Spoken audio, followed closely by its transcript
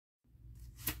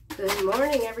Good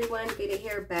morning, everyone. Vita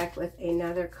here, back with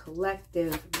another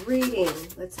collective reading.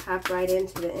 Let's hop right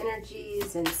into the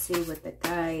energies and see what the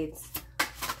guides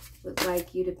would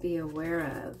like you to be aware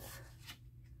of.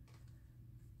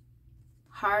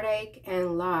 Heartache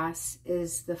and loss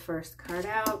is the first card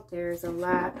out. There's a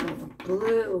lot of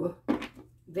blue,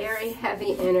 very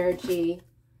heavy energy.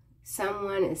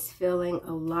 Someone is feeling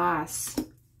a loss.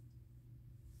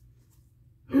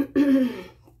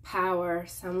 Power.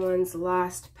 Someone's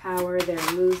lost power.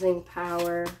 They're losing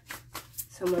power.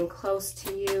 Someone close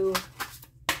to you.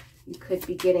 You could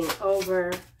be getting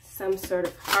over some sort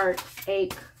of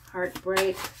heartache,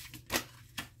 heartbreak.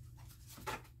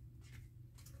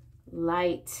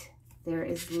 Light. There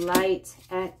is light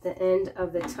at the end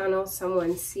of the tunnel.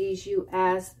 Someone sees you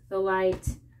as the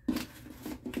light.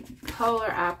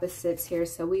 Polar opposites here.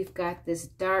 So we've got this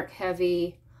dark,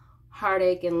 heavy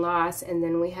heartache and loss, and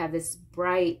then we have this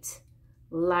bright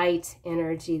light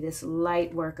energy, this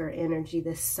light worker energy,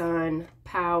 the sun,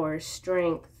 power,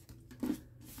 strength.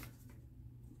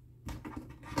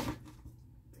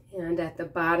 And at the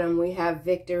bottom we have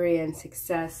victory and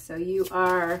success. So you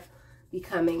are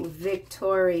becoming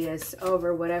victorious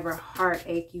over whatever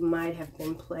heartache you might have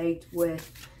been plagued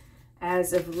with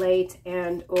as of late,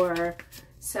 and or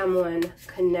someone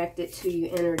connected to you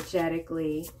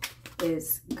energetically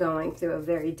is going through a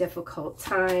very difficult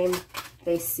time.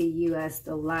 They see you as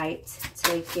the light.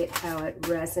 Take it how it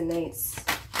resonates.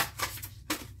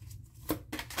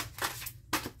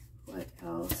 What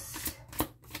else?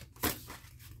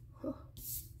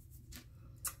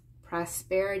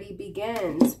 Prosperity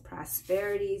begins.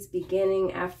 Prosperity is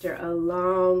beginning after a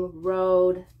long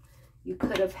road. You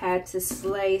could have had to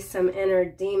slay some inner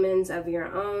demons of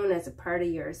your own as a part of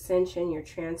your ascension, your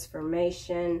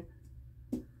transformation.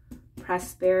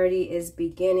 Prosperity is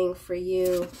beginning for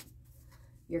you.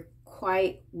 You're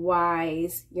quite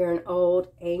wise. You're an old,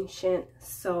 ancient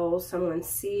soul. Someone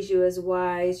sees you as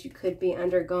wise. You could be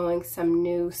undergoing some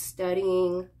new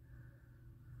studying.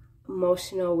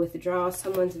 Emotional withdrawal.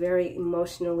 Someone's very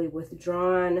emotionally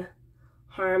withdrawn.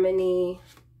 Harmony.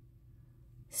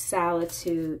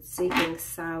 Solitude. Seeking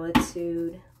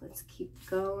solitude. Let's keep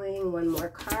going. One more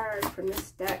card from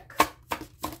this deck.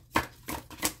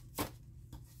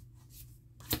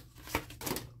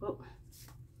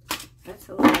 That's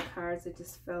a lot of cards that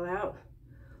just fell out.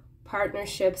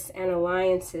 Partnerships and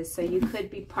alliances. So you could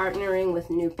be partnering with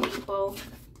new people.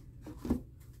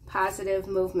 Positive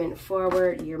movement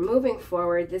forward. You're moving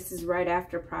forward. This is right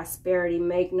after prosperity.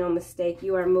 Make no mistake.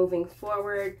 You are moving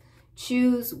forward.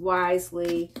 Choose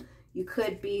wisely. You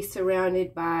could be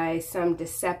surrounded by some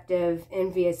deceptive,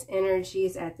 envious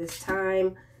energies at this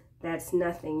time. That's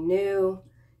nothing new.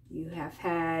 You have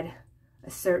had a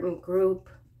certain group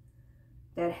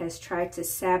that has tried to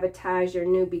sabotage your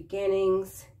new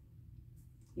beginnings,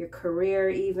 your career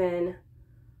even.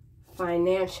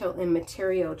 Financial and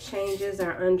material changes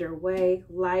are underway.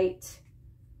 Light,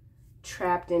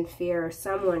 trapped in fear.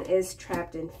 Someone is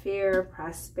trapped in fear.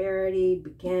 Prosperity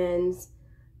begins.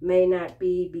 May not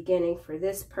be beginning for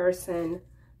this person.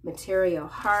 Material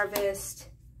harvest.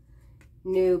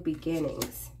 New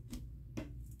beginnings.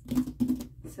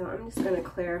 So I'm just going to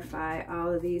clarify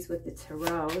all of these with the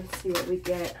tarot and see what we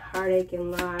get. Heartache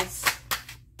and loss.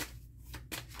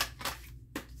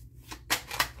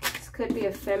 This could be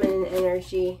a feminine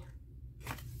energy.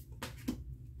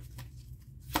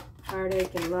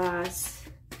 Heartache and loss.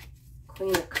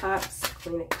 Queen of Cups.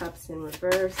 Queen of Cups in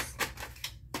reverse.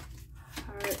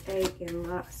 Heartache and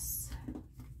loss.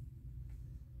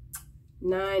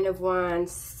 Nine of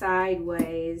Wands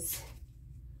sideways.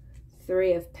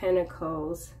 Three of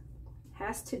Pentacles.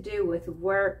 Has to do with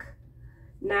work,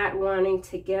 not wanting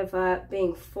to give up,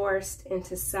 being forced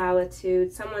into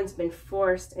solitude. Someone's been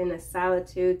forced into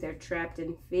solitude. They're trapped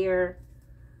in fear.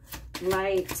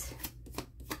 Light.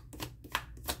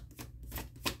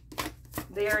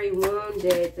 Very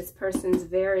wounded. This person's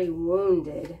very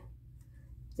wounded.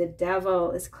 The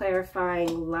Devil is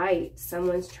clarifying light.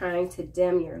 Someone's trying to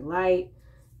dim your light.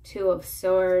 Two of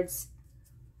Swords.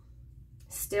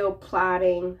 Still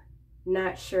plotting,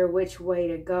 not sure which way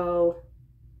to go.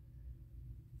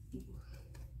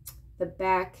 The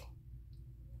back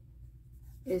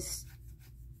is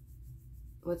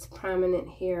what's prominent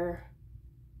here.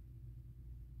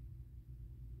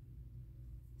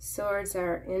 Swords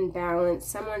are imbalanced.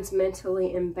 Someone's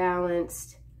mentally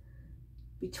imbalanced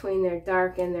between their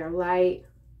dark and their light.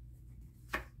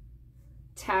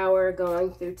 Tower,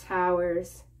 going through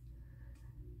towers.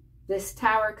 This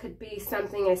tower could be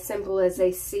something as simple as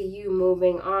they see you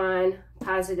moving on,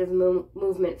 positive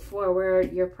movement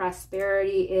forward. Your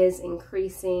prosperity is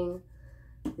increasing.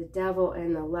 the devil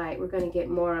and the light. We're going to get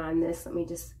more on this. Let me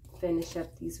just finish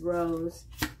up these rows.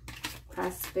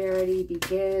 Prosperity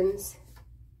begins.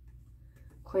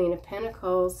 Queen of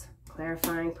Pentacles,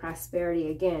 clarifying prosperity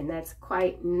again. That's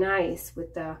quite nice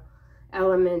with the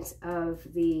elements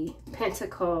of the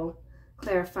pentacle,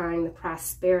 clarifying the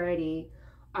prosperity.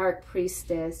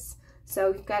 Archpriestess.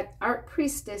 So we've got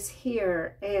Archpriestess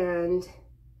here, and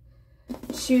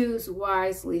choose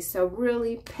wisely. So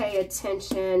really pay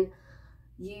attention.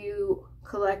 You,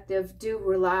 collective, do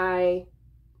rely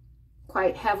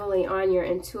quite heavily on your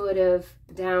intuitive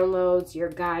downloads, your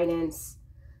guidance.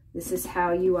 This is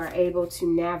how you are able to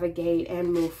navigate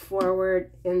and move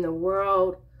forward in the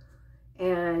world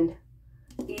and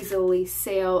easily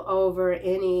sail over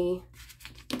any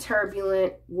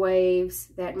turbulent waves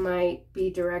that might be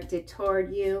directed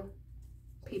toward you.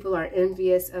 People are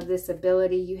envious of this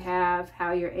ability you have,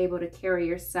 how you're able to carry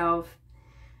yourself,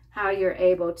 how you're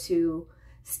able to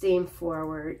steam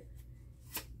forward,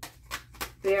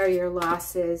 bear your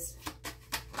losses,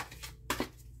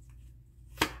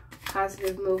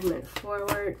 positive movement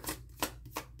forward.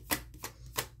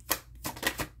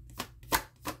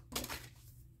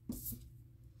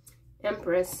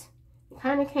 Empress. It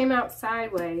kind of came out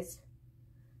sideways.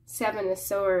 Seven of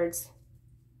Swords.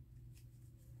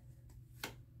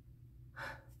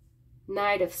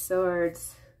 Knight of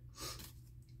Swords.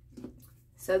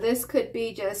 So this could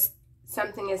be just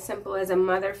something as simple as a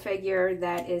mother figure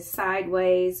that is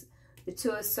sideways. The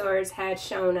Two of Swords had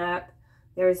shown up.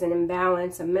 There's an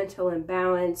imbalance, a mental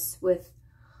imbalance with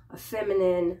a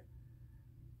feminine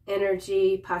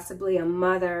energy, possibly a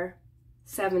mother.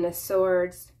 Seven of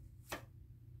Swords.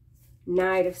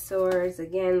 Knight of Swords.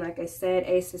 Again, like I said,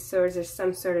 Ace of Swords, there's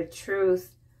some sort of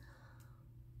truth.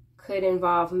 Could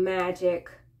involve magic.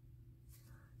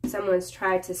 Someone's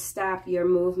tried to stop your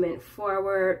movement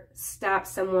forward, stop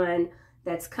someone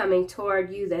that's coming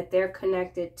toward you that they're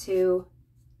connected to.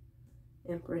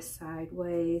 Empress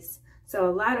sideways. So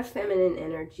a lot of feminine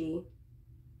energy.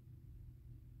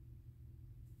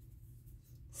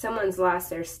 Someone's lost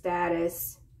their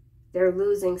status. They're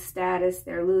losing status.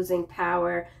 They're losing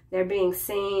power. They're being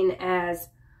seen as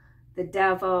the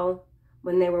devil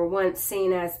when they were once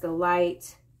seen as the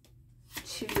light.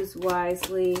 Choose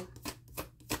wisely.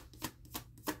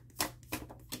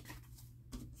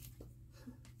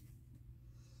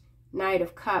 Knight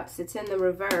of Cups. It's in the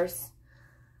reverse.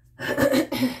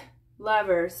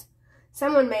 Lovers.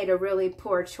 Someone made a really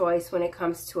poor choice when it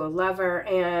comes to a lover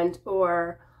and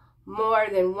or more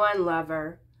than one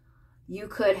lover. You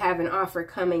could have an offer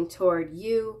coming toward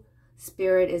you.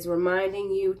 Spirit is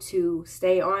reminding you to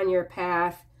stay on your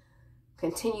path.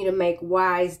 Continue to make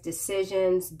wise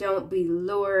decisions. Don't be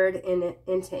lured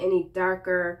into any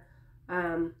darker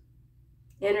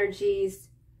energies,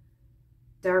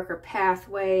 darker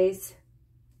pathways,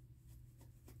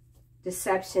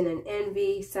 deception and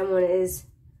envy. Someone is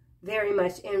very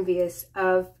much envious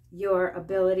of your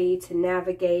ability to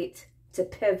navigate, to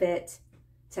pivot,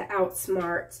 to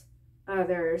outsmart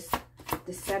others.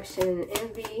 Deception and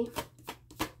envy.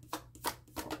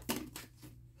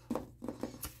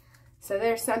 So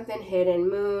there's something hidden.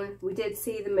 Moon. We did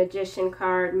see the Magician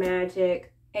card,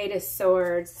 magic. Eight of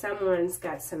Swords. Someone's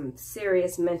got some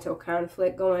serious mental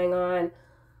conflict going on.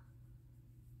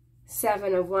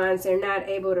 Seven of Wands. They're not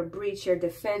able to breach your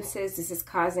defenses. This is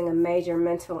causing a major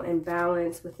mental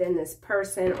imbalance within this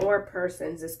person or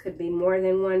persons. This could be more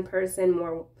than one person,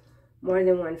 more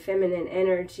than one feminine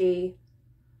energy.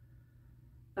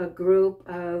 A group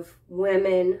of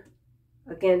women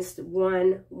against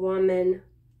one woman.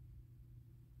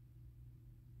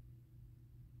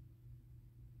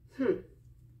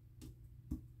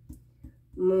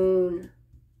 Moon.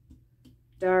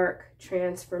 Dark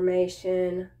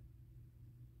transformation.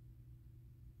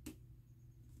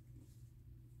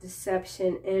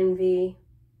 Deception, envy.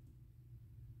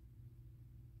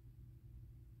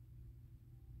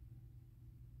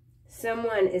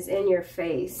 Someone is in your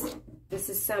face. This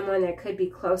is someone that could be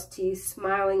close to you,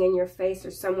 smiling in your face,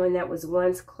 or someone that was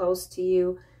once close to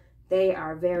you. They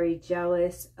are very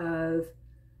jealous of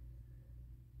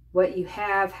what you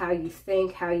have, how you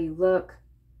think, how you look,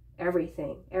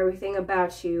 everything. Everything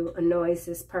about you annoys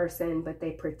this person, but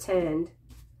they pretend.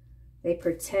 They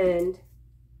pretend.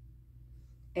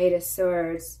 Eight of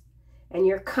Swords. And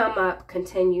your come up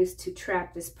continues to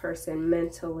trap this person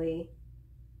mentally.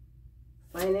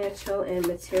 Financial and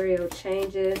material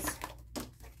changes.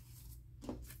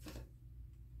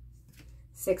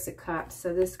 Six of Cups.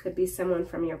 So this could be someone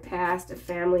from your past, a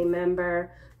family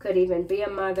member. Could even be a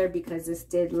mother because this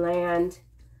did land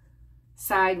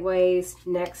sideways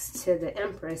next to the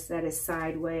Empress that is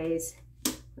sideways.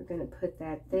 We're going to put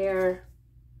that there.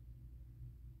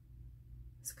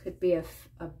 This could be a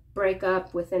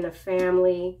breakup within a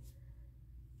family,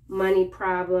 money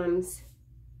problems.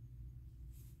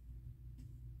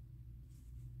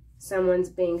 Someone's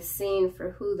being seen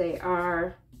for who they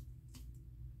are.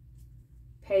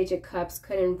 Page of Cups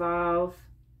could involve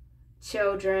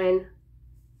children.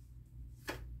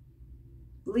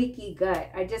 Leaky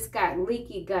gut. I just got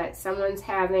leaky gut. Someone's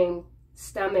having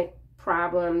stomach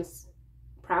problems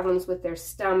with their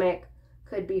stomach.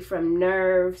 Could be from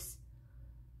nerves.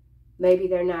 Maybe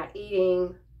they're not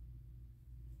eating.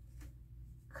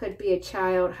 Could be a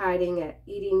child hiding an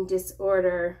eating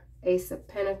disorder. Ace of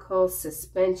Pentacles,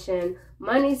 suspension.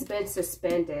 Money's been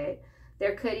suspended.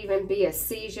 There could even be a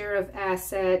seizure of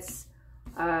assets.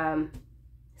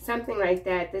 Something like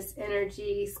that. This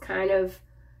energy is kind of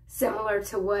similar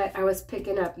to what I was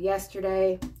picking up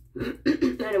yesterday. And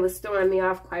it was throwing me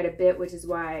off quite a bit, which is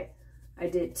why I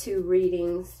did 2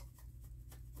 readings.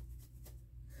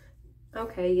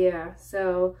 Okay, yeah.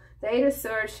 So the Eight of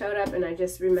Swords showed up, and I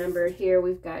just remembered here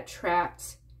we've got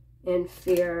trapped in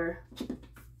fear.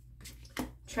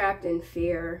 Trapped in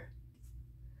fear.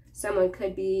 Someone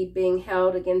could be being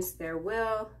held against their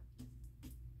will.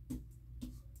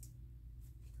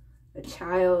 A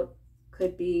child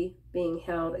could be being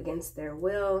held against their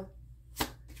will.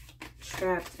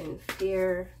 Trapped in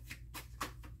fear.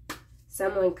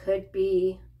 Someone could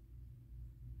be,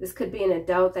 this could be an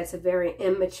adult that's a very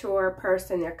immature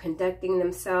person. They're conducting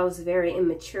themselves very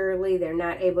immaturely. They're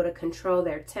not able to control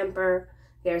their temper.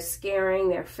 They're scaring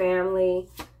their family.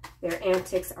 Their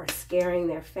antics are scaring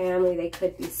their family. They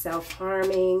could be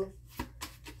self-harming.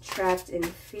 Trapped in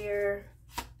fear.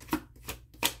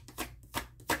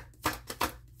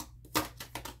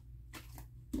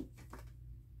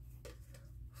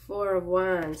 Four of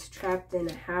Wands, trapped in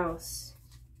a house.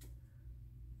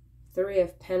 3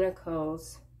 of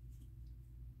Pentacles.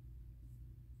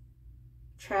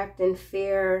 Trapped in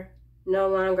fear, no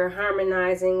longer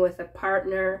harmonizing with a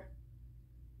partner.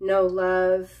 No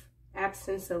love.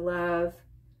 Absence of love,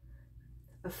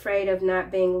 afraid of not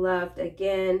being loved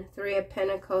again. 3 of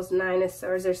Pentacles, 9 of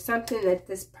Swords. There's something that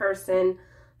this person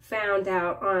found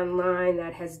out online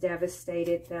that has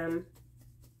devastated them.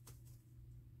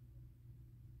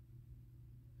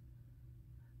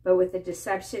 But with the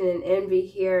deception and envy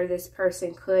here, this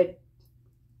person could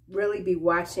really be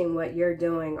watching what you're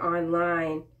doing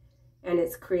online, and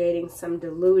it's creating some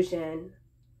delusion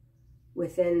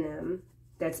within them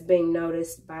that's being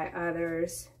noticed by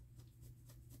others.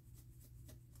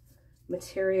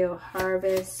 Material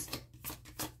harvest.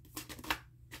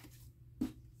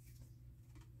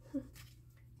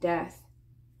 Death.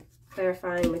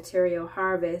 Clarifying material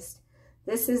harvest.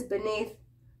 This is beneath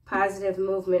positive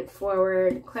movement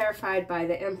forward, clarified by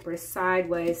the Empress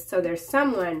sideways. So there's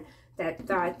someone that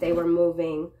thought they were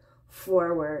moving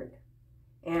forward,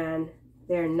 and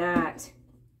they're not.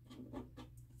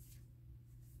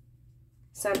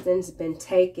 Something's been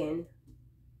taken.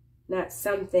 Not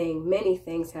something, many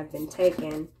things have been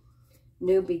taken.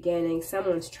 New beginning.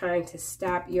 Someone's trying to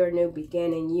stop your new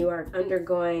beginning. You are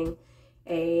undergoing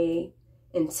a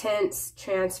intense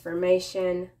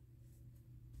transformation.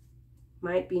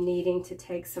 Might be needing to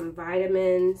take some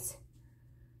vitamins.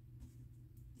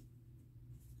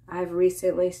 I've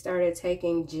recently started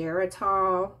taking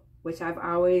Geritol, which I've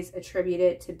always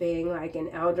attributed to being like an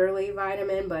elderly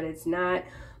vitamin, but it's not.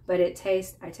 But it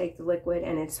tastes, I take the liquid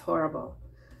and it's horrible.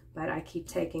 But I keep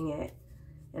taking it,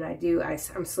 and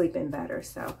I'm sleeping better.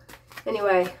 So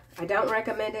anyway, I don't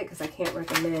recommend it because I can't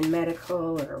recommend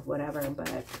medical or whatever,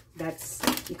 but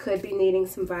you could be needing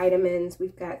some vitamins.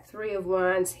 We've got 3 of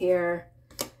Wands here.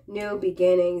 New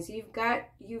beginnings.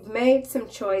 You've made some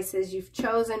choices. You've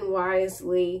chosen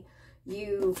wisely.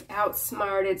 You've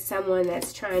outsmarted someone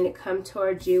that's trying to come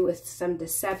towards you with some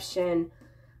deception.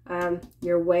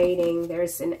 You're waiting.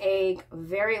 There's an egg, a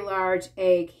very large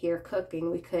egg here cooking.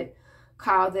 We could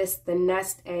call this the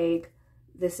nest egg.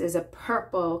 This is a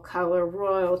purple color,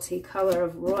 royalty, color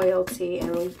of royalty,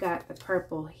 and we've got the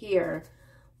purple here.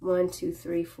 1, 2,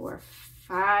 3, 4,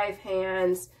 5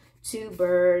 hands, 2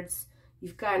 birds.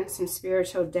 You've gotten some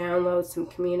spiritual downloads, some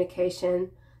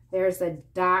communication. There's a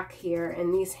dock here,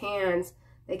 and these hands,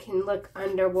 they can look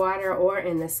underwater or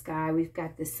in the sky. We've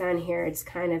got the sun here. It's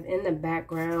kind of in the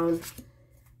background.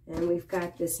 And we've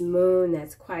got this moon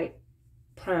that's quite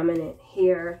prominent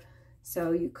here.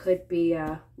 So you could be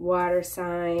a water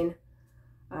sign,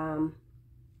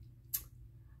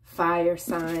 fire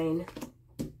sign.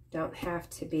 Don't have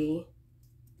to be.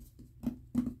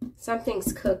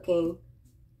 Something's cooking.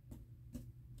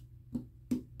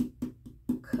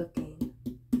 Cooking.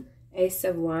 Ace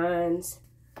of Wands.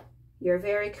 You're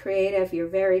very creative, you're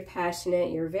very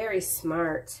passionate, you're very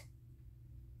smart.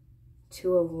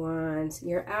 Two of Wands.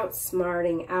 You're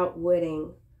outsmarting,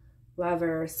 outwitting.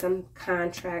 Lover, some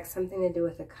contract, something to do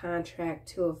with a contract.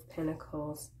 Two of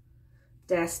Pentacles.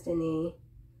 Destiny.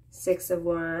 Six of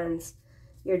Wands.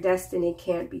 Your destiny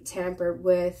can't be tampered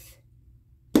with.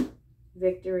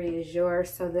 Victory is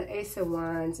yours. So the Ace of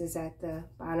Wands is at the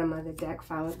bottom of the deck,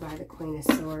 followed by the Queen of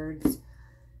Swords.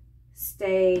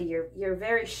 Stay. You're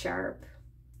very sharp.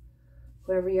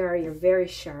 Whoever you are, you're very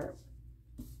sharp.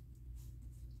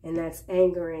 And that's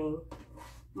angering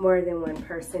more than one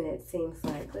person, it seems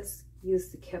like. Let's use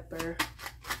the Kipper.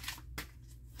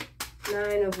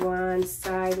 Nine of Wands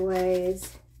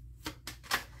sideways.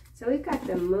 So we've got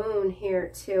the moon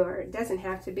here too, or it doesn't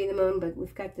have to be the moon, but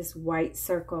we've got this white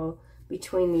circle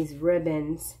between these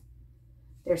ribbons.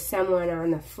 There's someone on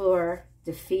the floor,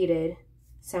 defeated,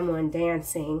 someone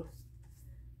dancing.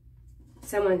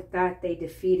 Someone thought they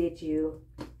defeated you.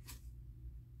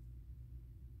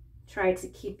 Tried to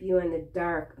keep you in the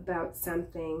dark about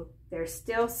something. There's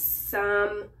still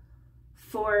some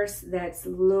force that's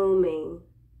looming,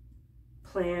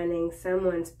 planning.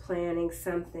 Someone's planning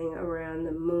something around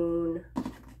the moon,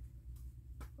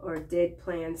 or did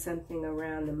plan something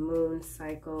around the moon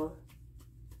cycle.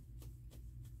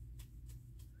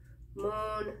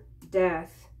 Moon,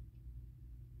 death,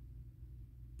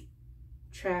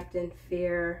 trapped in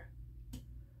fear.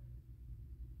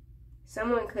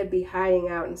 Someone could be hiding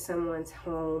out in someone's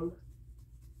home.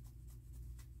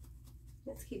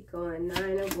 Let's keep going.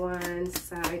 Nine of Wands,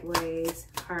 sideways,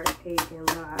 heartache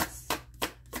and loss.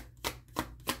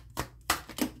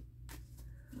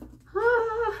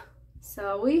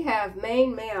 So we have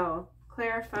main male,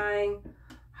 clarifying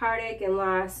heartache and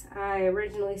loss. I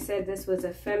originally said this was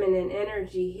a feminine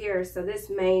energy here. So this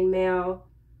main male,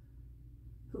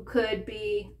 who could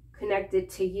be connected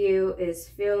to you, is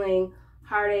feeling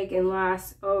heartache and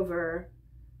loss over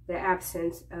the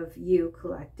absence of you,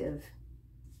 collective.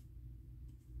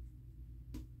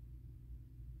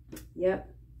 Yep.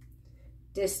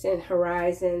 Distant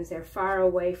horizons. They're far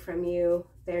away from you.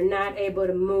 They're not able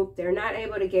to move. They're not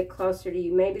able to get closer to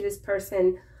you. Maybe this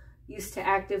person used to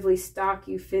actively stalk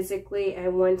you physically.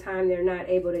 At one time, they're not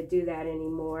able to do that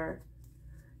anymore.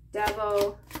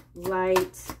 Devil,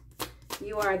 light.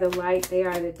 You are the light. They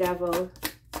are the devil.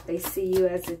 They see you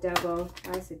as the devil.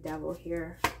 Why is the devil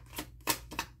here?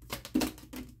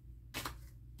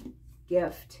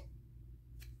 Gift.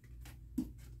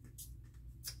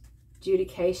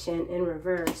 Adjudication in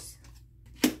reverse.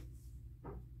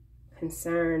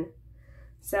 Concern.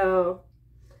 So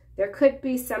there could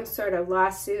be some sort of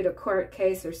lawsuit, a court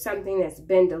case, or something that's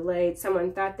been delayed.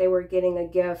 Someone thought they were getting a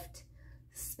gift,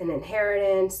 an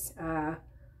inheritance,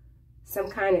 some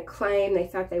kind of claim. They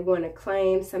thought they won a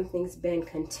claim. Something's been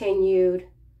continued.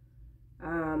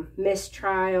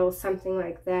 Mistrial, something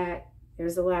like that.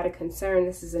 There's a lot of concern.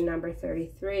 This is a number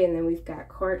 33. And then we've got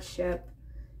courtship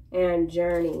and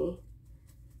journey.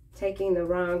 Taking the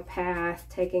wrong path,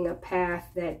 taking a path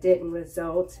that didn't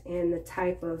result in the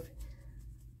type of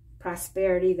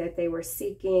prosperity that they were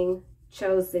seeking.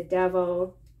 Chose the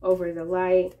devil over the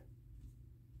light.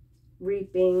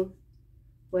 Reaping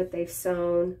what they've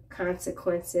sown.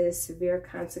 Consequences, severe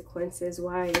consequences.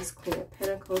 Why is Queen of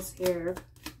Pentacles here?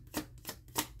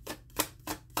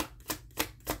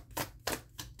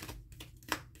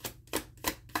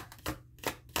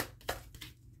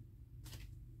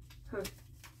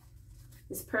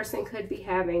 This person could be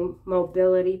having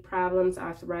mobility problems,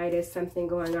 arthritis, something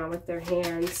going on with their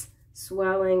hands,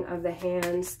 swelling of the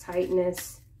hands,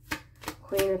 tightness.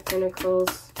 Queen of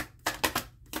Pentacles.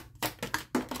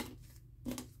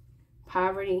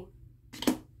 Poverty.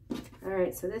 All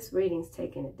right, so this reading's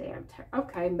taking a damn turn.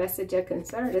 Okay, message of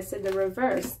concern. This is the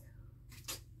reverse.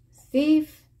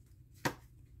 Thief,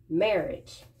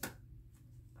 marriage,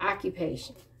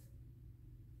 occupation,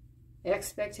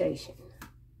 expectation,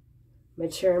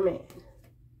 mature man,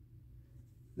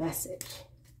 message.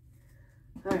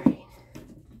 All right.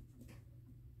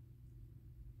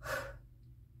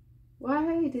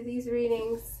 Why do these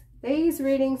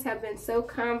readings have been so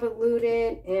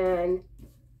convoluted and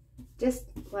just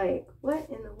like, what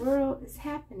in the world is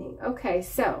happening? Okay,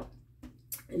 so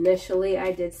initially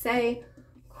I did say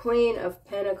Queen of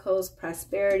Pentacles,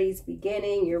 prosperity's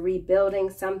beginning. You're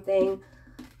rebuilding something.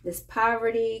 This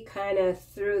poverty kind of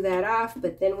threw that off,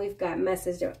 but then we've got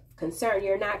message of concern.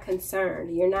 You're not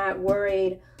concerned. You're not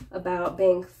worried about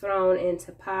being thrown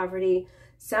into poverty.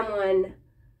 Someone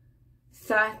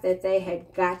thought that they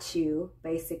had got you,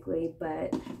 basically,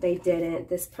 but they didn't.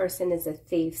 This person is a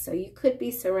thief, so you could be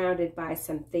surrounded by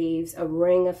some thieves, a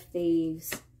ring of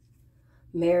thieves.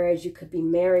 marriage. You could be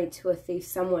married to a thief.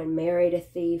 Someone married a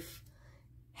thief,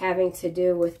 having to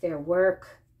do with their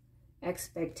work,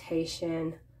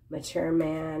 expectation, mature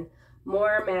man,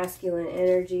 more masculine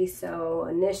energy. So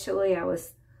initially I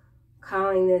was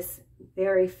calling this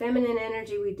very feminine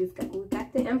energy. We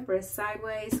got the Empress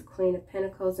sideways, Queen of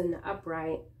Pentacles in the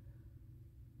upright,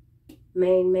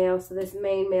 main male. So this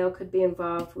main male could be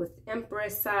involved with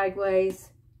Empress sideways,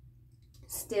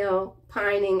 still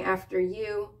pining after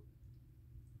you.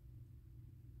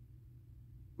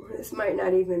 This might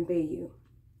not even be you.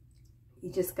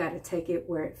 You just got to take it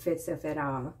where it fits, if at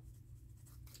all.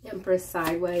 Empress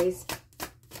sideways,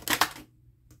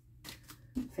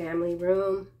 family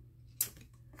room,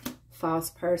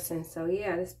 false person. So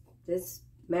yeah, this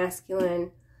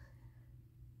masculine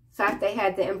thought they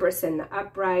had the Empress in the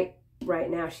upright. Right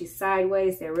now she's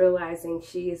sideways. They're realizing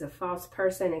she is a false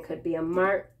person. It could be a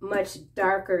much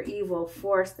darker evil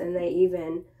force than they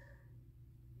even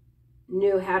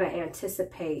knew how to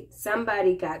anticipate.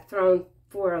 Somebody got thrown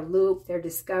for a loop. They're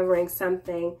discovering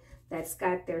something that's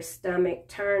got their stomach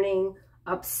turning,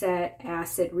 upset,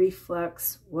 acid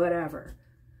reflux, whatever.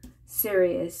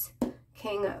 Serious.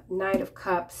 Knight of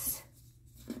Cups.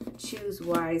 Choose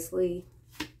wisely.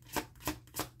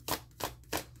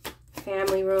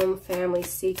 Family room, family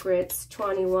secrets,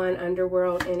 21,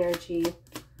 underworld energy.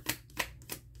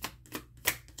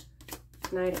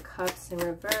 Knight of Cups in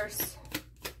reverse.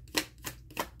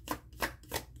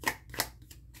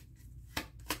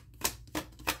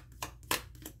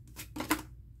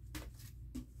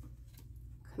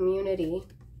 Community.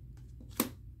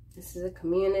 This is a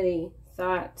community.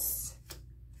 Thoughts.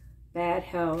 Bad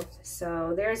health.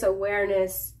 So there's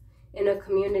awareness in a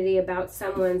community about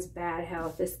someone's bad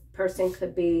health. This person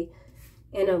could be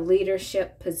in a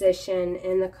leadership position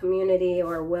in the community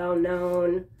or well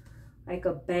known, like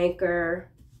a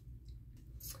banker,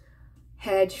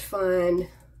 hedge fund,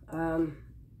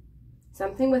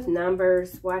 something with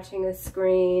numbers, watching a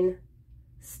screen,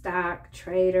 stock,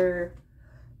 trader.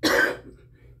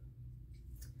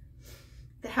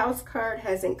 The house card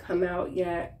hasn't come out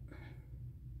yet.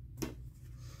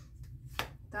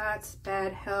 Thoughts,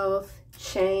 bad health,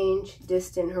 change,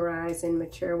 distant horizon,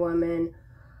 mature woman,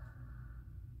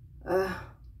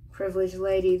 privileged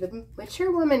lady. The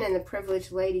mature woman and the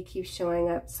privileged lady keep showing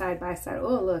up side by side.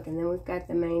 Oh, look, and then we've got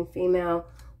the main female,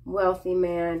 wealthy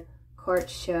man,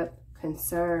 courtship,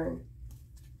 concern.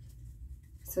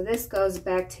 So this goes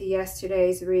back to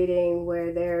yesterday's reading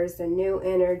where there's a new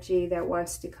energy that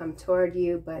wants to come toward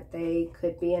you, but they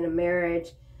could be in a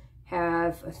marriage,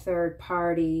 have a third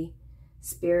party.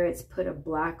 Spirits put a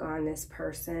block on this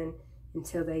person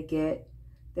until they get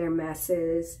their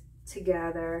messes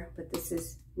together, but this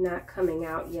is not coming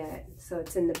out yet. So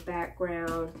it's in the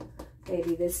background.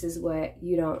 Maybe this is what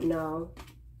you don't know.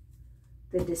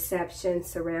 The deception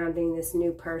surrounding this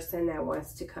new person that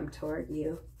wants to come toward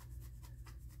you.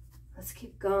 Let's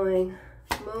keep going.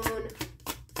 Moon.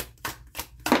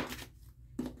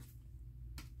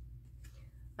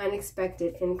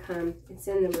 Unexpected income. It's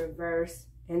in the reverse.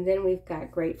 And then we've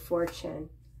got great fortune,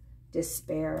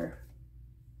 despair,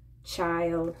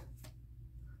 child,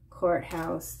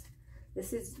 courthouse.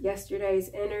 This is yesterday's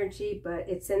energy, but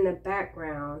it's in the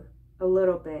background a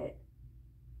little bit.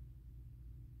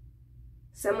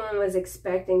 Someone was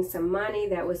expecting some money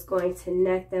that was going to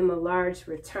net them a large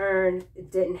return.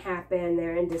 It didn't happen.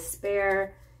 They're in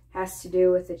despair. Has to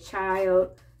do with a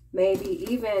child, maybe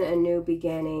even a new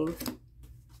beginning.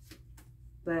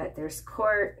 But there's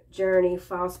court, journey,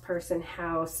 false person,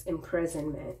 house,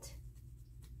 imprisonment.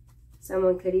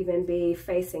 Someone could even be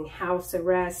facing house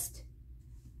arrest,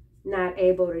 not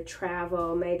able to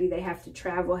travel. Maybe they have to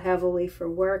travel heavily for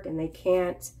work and they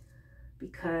can't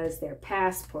because their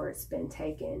passport's been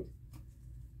taken.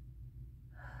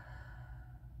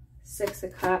 Six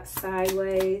of Cups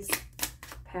sideways.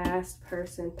 Past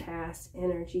person, past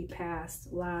energy,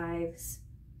 past lives.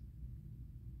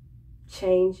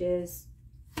 Changes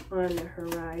on the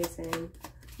horizon.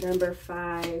 Number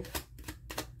 5.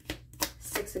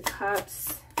 Six of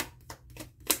Cups.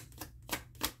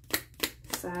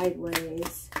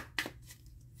 Sideways.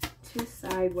 2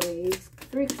 sideways.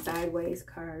 3 sideways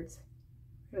cards.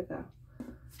 Here we go.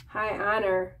 High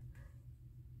honor.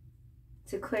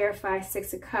 To clarify,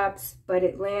 6 of Cups, but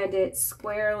it landed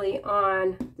squarely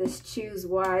on this choose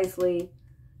wisely.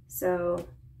 So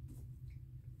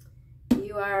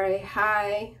you are a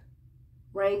high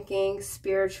ranking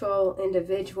spiritual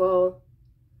individual.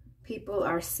 People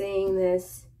are seeing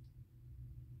this.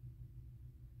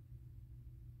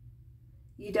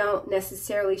 You don't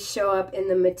necessarily show up in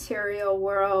the material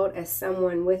world as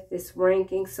someone with this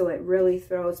ranking, so it really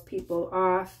throws people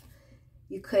off.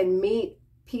 You could meet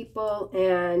people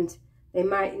and they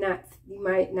might not,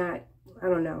 I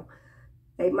don't know.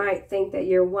 They might think that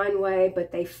you're one way,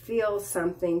 but they feel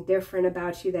something different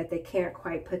about you that they can't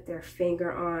quite put their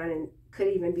finger on, and could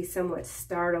even be somewhat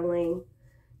startling.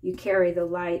 You carry the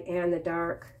light and the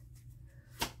dark.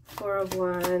 Four of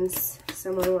Wands.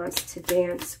 Someone wants to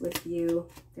dance with you.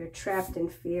 They're trapped in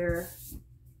fear.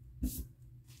 A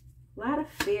lot of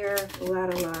fear, a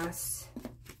lot of loss.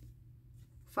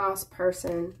 False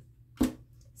person.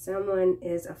 Someone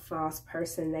is a false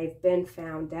person. They've been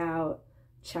found out.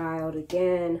 Child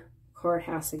again.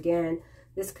 Courthouse again.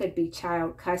 This could be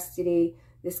child custody.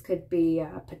 This could be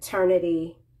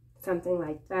paternity. Something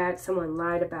like that. Someone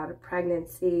lied about a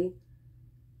pregnancy.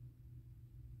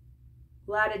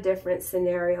 A lot of different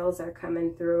scenarios are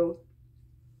coming through.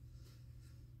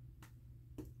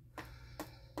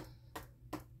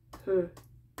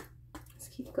 Let's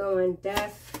keep going.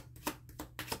 Death.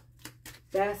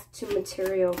 Death to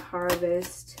material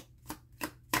harvest.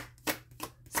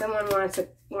 Someone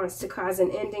wants to cause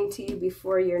an ending to you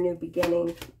before your new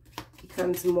beginning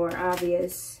becomes more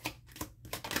obvious.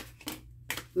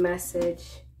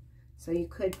 Message. So you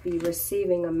could be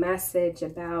receiving a message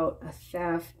about a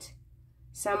theft.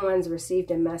 Someone's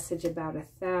received a message about a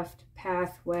theft.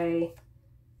 Pathway.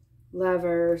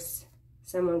 Lovers.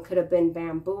 Someone could have been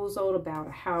bamboozled about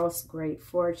a house, great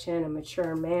fortune, a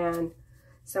mature man.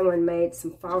 Someone made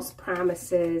some false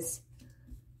promises,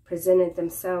 presented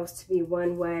themselves to be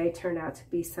one way, turned out to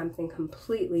be something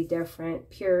completely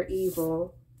different, pure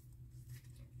evil.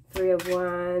 Three of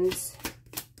Wands.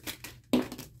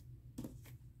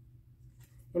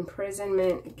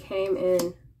 Imprisonment came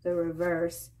in the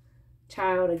reverse.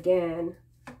 Child again.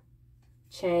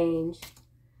 Change.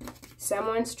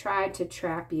 Someone's tried to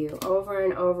trap you over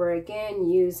and over again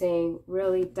using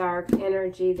really dark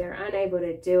energy. They're unable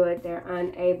to do it. They're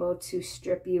unable to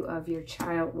strip you of your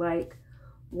childlike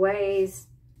ways.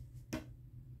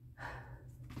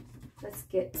 Let's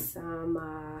get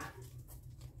some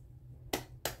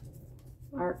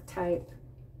archetype.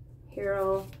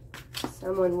 Hero.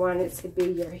 Someone wanted to be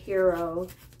your hero.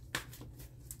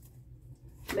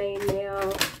 Main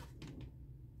male.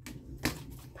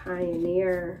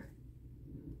 Pioneer.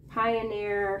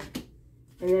 Pioneer,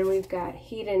 and then we've got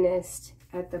hedonist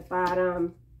at the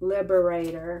bottom,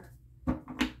 liberator.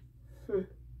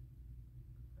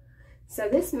 So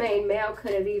this main male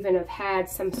could have even have had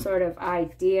some sort of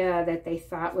idea that they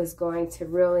thought was going to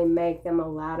really make them a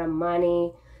lot of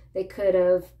money. They could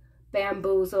have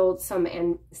bamboozled some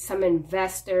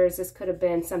investors. This could have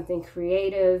been something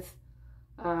creative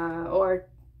or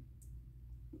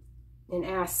an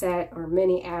asset or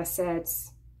many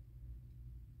assets.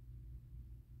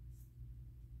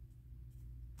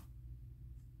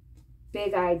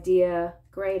 Big idea,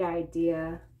 great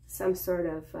idea, some sort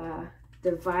of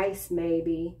device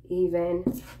maybe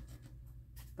even,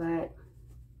 but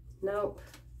nope.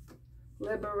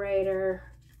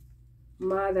 Liberator,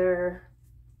 mother,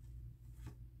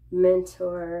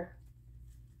 mentor,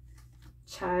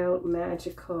 child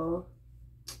magical.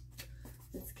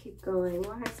 Let's keep going.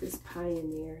 Why is this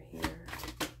pioneer here?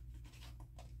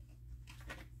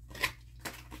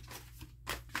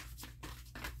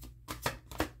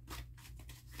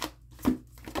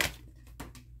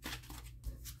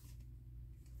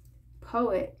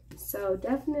 Poet, so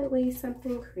definitely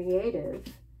something creative.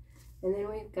 And then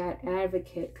we've got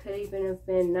advocate, could even have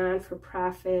been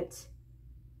non-for-profit,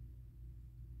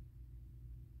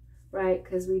 right?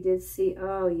 Because we did see,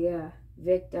 oh yeah,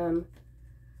 victim.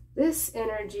 This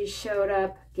energy showed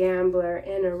up, gambler,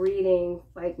 in a reading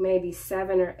like maybe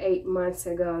 7 or 8 months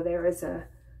ago. There was a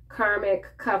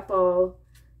karmic couple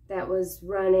that was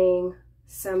running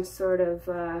some sort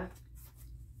of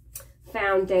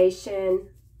foundation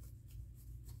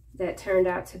that turned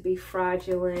out to be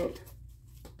fraudulent.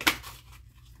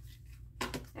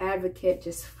 Advocate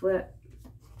just flipped.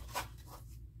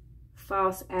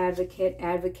 False advocate,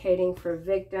 advocating for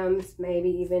victims, maybe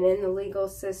even in the legal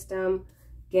system.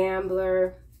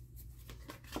 Gambler.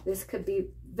 This could be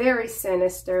very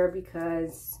sinister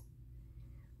because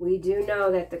we do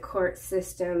know that the court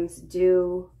systems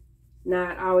do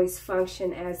not always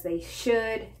function as they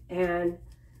should, and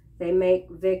they make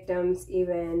victims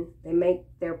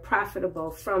they're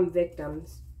profitable from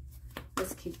victims.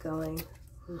 Let's keep going.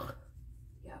 Ugh,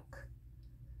 yuck.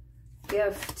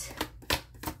 Gift.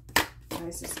 Why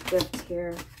is this gift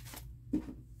here?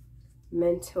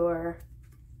 Mentor.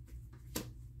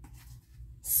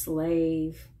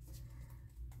 Slave.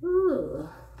 Ooh.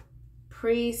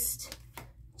 Priest.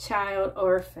 Child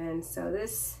orphan. So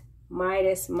this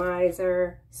Midas,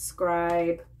 miser,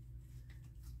 scribe.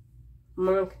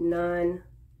 monk, nun,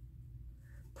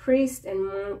 priest and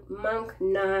monk,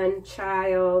 nun,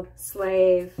 child,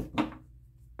 slave.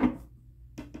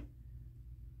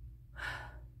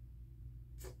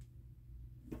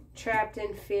 Trapped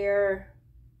in fear,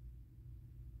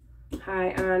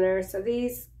 high honor. So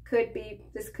this could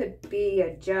be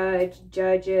a judge,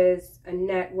 judges, a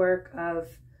network of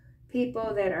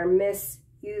people that are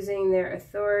misusing their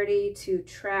authority to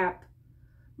trap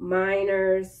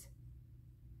minors,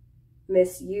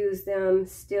 misuse them,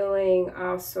 stealing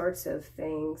all sorts of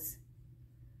things.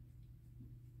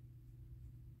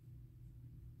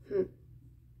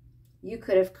 You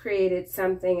could have created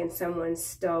something and someone's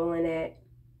stolen it.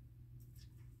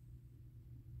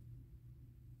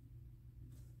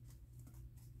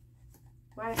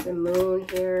 Why is the moon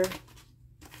here?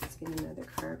 Let's get another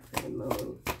card for the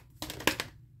moon.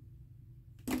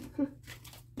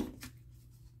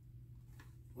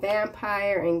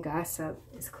 Vampire and gossip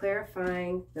is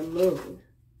clarifying the moon.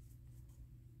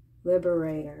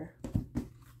 Liberator.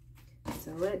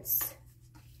 So let's...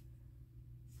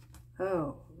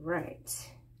 Oh, right.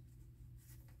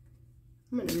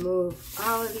 I'm going to move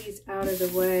all of these out of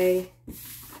the way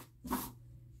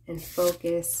and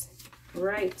focus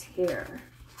right here.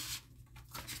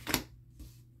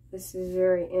 This is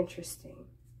very interesting.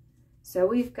 So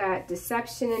we've got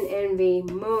deception and envy,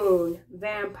 moon,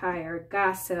 vampire,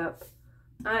 gossip,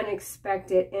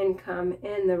 unexpected income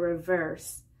in the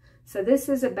reverse. So this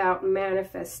is about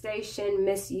manifestation,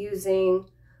 misusing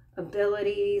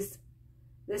abilities.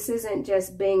 This isn't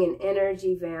just being an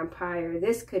energy vampire.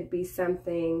 This could be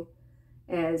something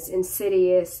as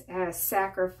insidious as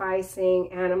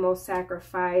sacrificing, animal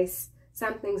sacrifice.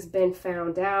 Something's been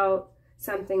found out.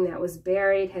 Something that was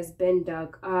buried has been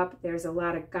dug up. There's a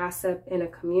lot of gossip in a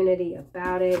community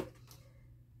about it.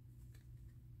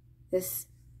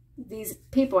 These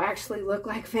people actually look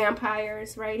like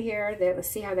vampires right here. Let's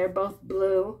see how they're both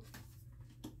blue.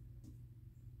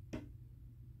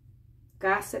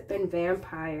 Gossip and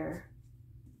vampire.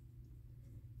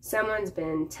 Someone's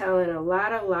been telling a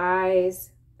lot of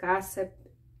lies. Gossip,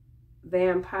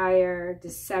 vampire,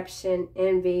 deception,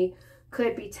 envy.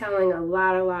 Could be telling a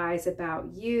lot of lies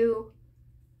about you.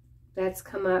 That's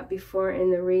come up before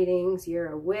in the readings.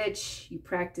 You're a witch. You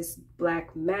practice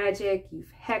black magic.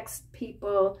 You've hexed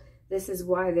people. This is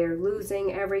why they're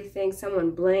losing everything.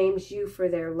 Someone blames you for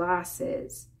their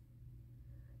losses.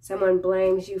 Someone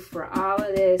blames you for all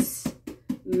of this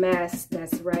mess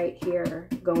that's right here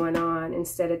going on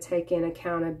instead of taking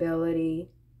accountability.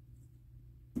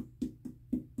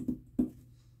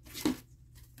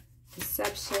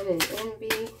 Deception and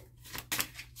envy.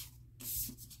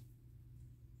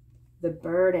 The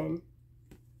burden.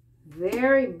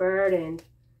 Very burdened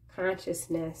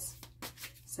consciousness.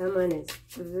 Someone is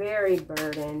very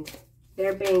burdened.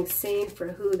 They're being seen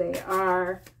for who they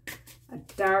are. A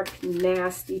dark,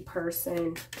 nasty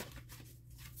person.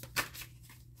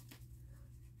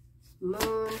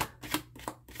 Moon.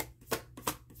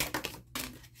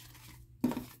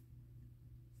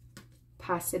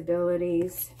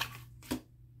 Possibilities.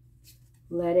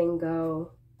 Letting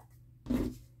go.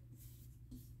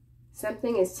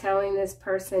 Something is telling this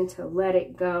person to let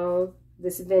it go.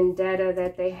 This vendetta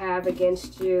that they have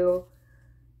against you,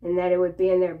 and that it would be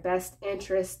in their best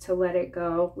interest to let it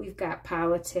go. We've got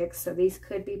politics, so these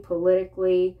could be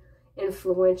politically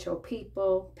influential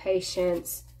people.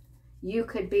 Patience. You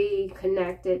could be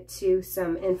connected to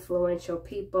some influential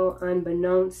people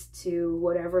unbeknownst to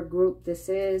whatever group this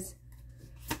is.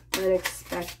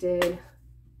 Unexpected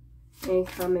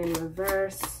income in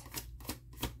reverse.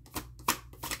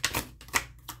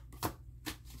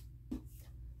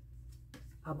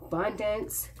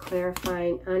 Abundance,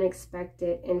 clarifying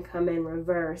unexpected income in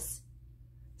reverse.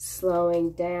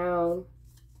 Slowing down.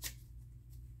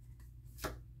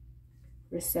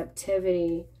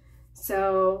 Receptivity.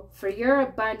 So for your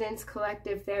abundance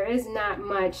collective, there is not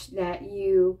much that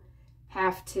you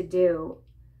have to do.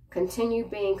 Continue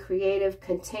being creative.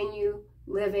 Continue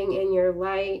living in your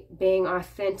light, being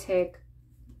authentic,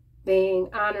 being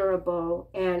honorable,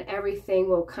 and everything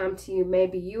will come to you.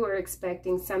 Maybe you were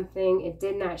expecting something. It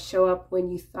did not show up when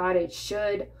you thought it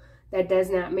should. That does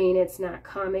not mean it's not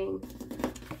coming.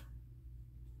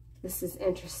 This is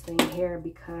interesting here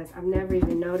because I've never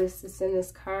even noticed this in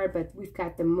this card, but we've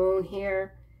got the moon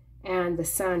here and the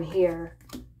sun here.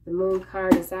 The moon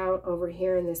card is out over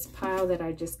here in this pile that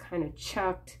I just kind of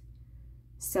chucked.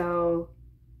 So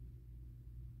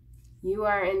you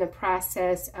are in the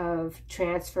process of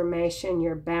transformation.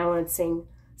 You're balancing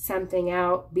something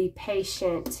out. Be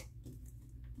patient.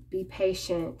 Be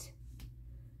patient.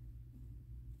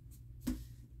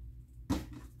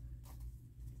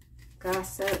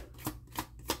 gossip,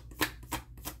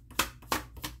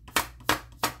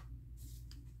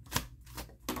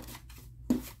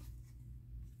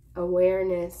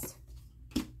 awareness,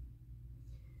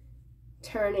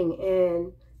 turning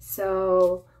in.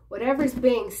 So whatever's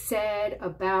being said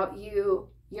about you,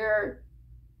 you're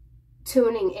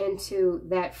tuning into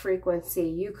that frequency.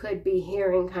 You could be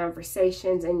hearing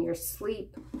conversations in your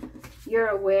sleep. You're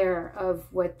aware of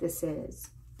what this is.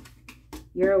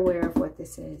 You're aware of what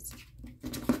this is.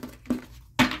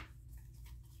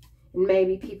 And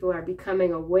maybe people are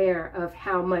becoming aware of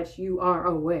how much you are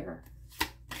aware.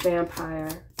 Vampire.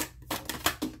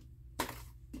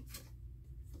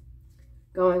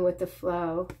 Going with the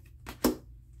flow.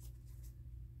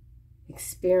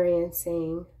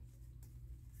 Experiencing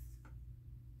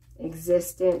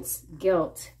existence,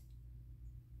 guilt,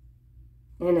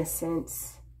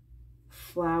 innocence,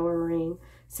 flowering.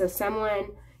 So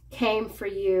someone came for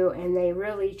you and they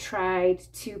really tried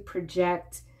to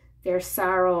project their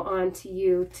sorrow onto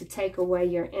you to take away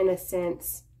your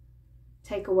innocence,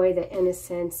 take away the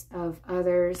innocence of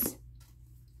others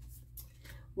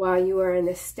while you are in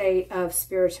the state of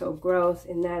spiritual growth,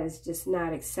 and that is just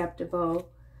not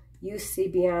acceptable. You see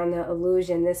beyond the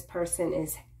illusion. This person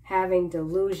is having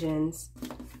delusions.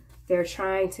 They're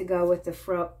trying to go with the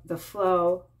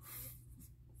flow.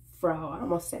 I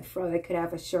almost said fro. They could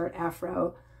have a short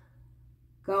afro.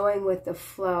 Going with the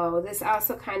flow. This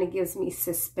also kind of gives me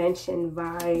suspension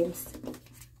vibes.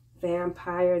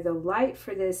 Vampire. The light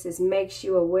for this is makes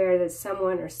you aware that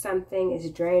someone or something is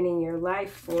draining your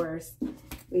life force.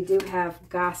 We do have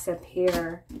gossip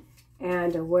here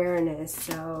and awareness.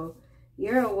 So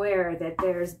you're aware that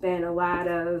there's been a lot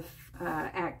of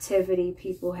activity.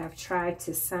 People have tried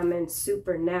to summon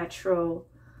supernatural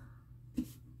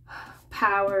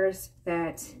powers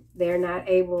that they're not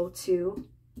able to,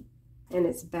 and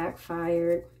it's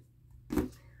backfired.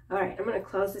 All right, I'm going to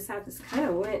close this out. This kind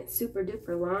of went super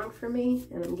duper long for me,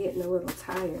 and I'm getting a little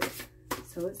tired.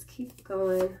 So let's keep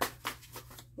going.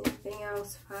 Anything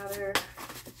else, Father?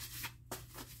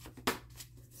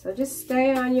 So just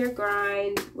stay on your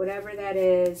grind, whatever that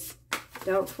is.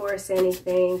 Don't force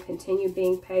anything. Continue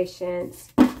being patient.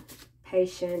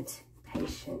 Patient.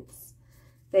 Patience.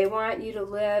 They want you to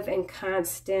live in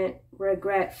constant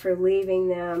regret for leaving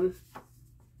them.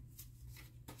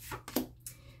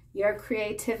 Your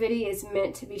creativity is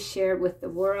meant to be shared with the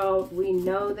world. We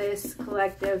know this,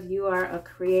 collective. You are a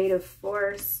creative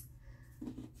force.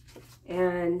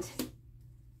 And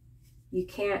you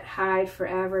can't hide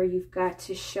forever. You've got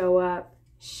to show up,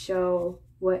 show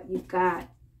what you've got.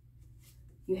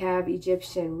 You have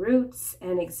Egyptian roots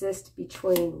and exist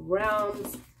between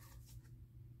realms.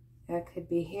 That could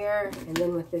be here. And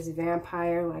then with this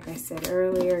vampire, like I said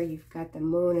earlier, you've got the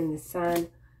moon and the sun,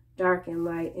 dark and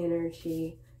light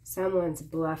energy. Someone's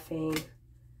bluffing.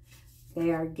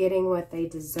 They are getting what they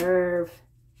deserve.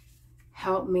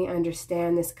 Help me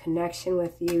understand this connection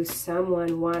with you.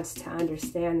 Someone wants to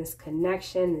understand this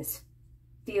connection, this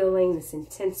feeling, this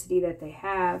intensity that they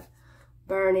have.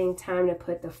 Burning, time to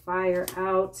put the fire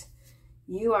out.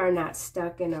 You are not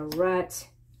stuck in a rut.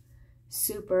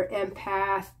 Super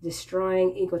empath,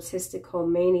 destroying egotistical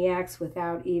maniacs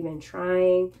without even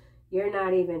trying. You're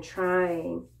not even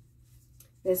trying.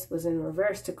 This was in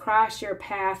reverse. To cross your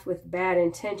path with bad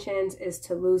intentions is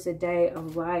to lose a day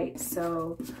of light.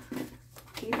 So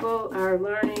people are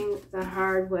learning the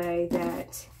hard way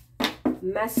that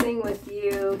messing with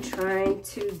you, trying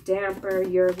to damper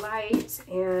your light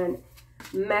and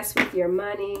mess with your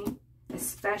money,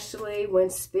 especially when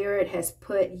Spirit has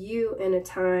put you in a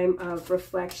time of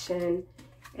reflection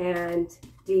and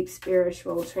deep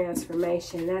spiritual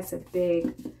transformation. That's a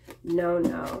big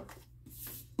no-no.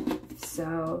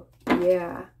 So,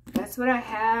 yeah, that's what I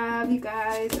have, you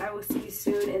guys. I will see you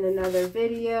soon in another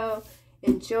video.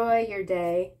 Enjoy your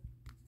day.